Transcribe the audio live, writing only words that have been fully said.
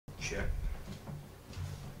check.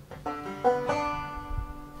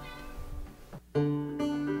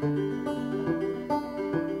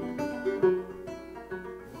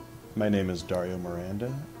 My name is Dario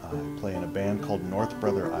Miranda. I play in a band called North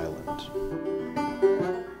Brother Island.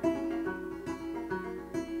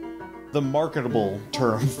 The marketable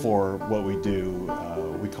term for what we do,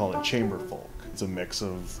 we call it chamber folk. It's a mix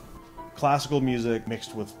of classical music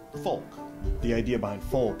mixed with folk. The idea behind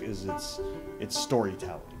folk is it's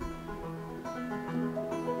storytelling.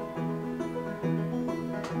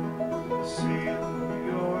 Sail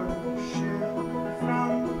your ship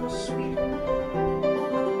from Sweden.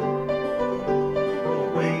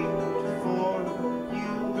 We'll wait for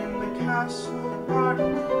you in the castle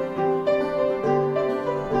garden.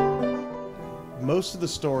 Most of the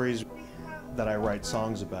stories that I write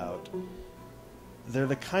songs about, they're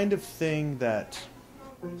the kind of thing that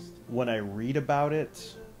when I read about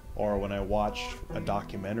it or when I watch a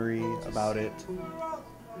documentary about it,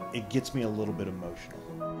 it gets me a little bit emotional.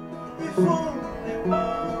 If only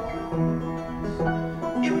once,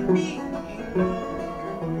 it would be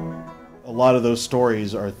A lot of those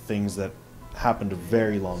stories are things that happened a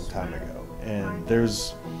very long time ago, and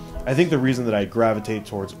I think the reason that I gravitate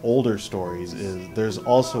towards older stories is there's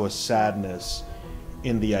also a sadness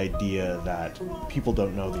in the idea that people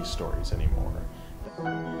don't know these stories anymore.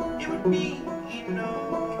 it would be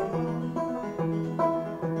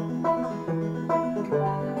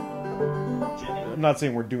I'm not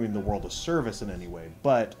saying we're doing the world a service in any way,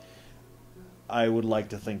 but I would like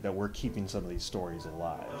to think that we're keeping some of these stories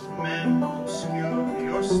alive. Men obscure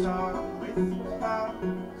your star with clouds,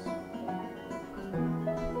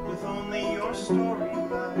 with only your story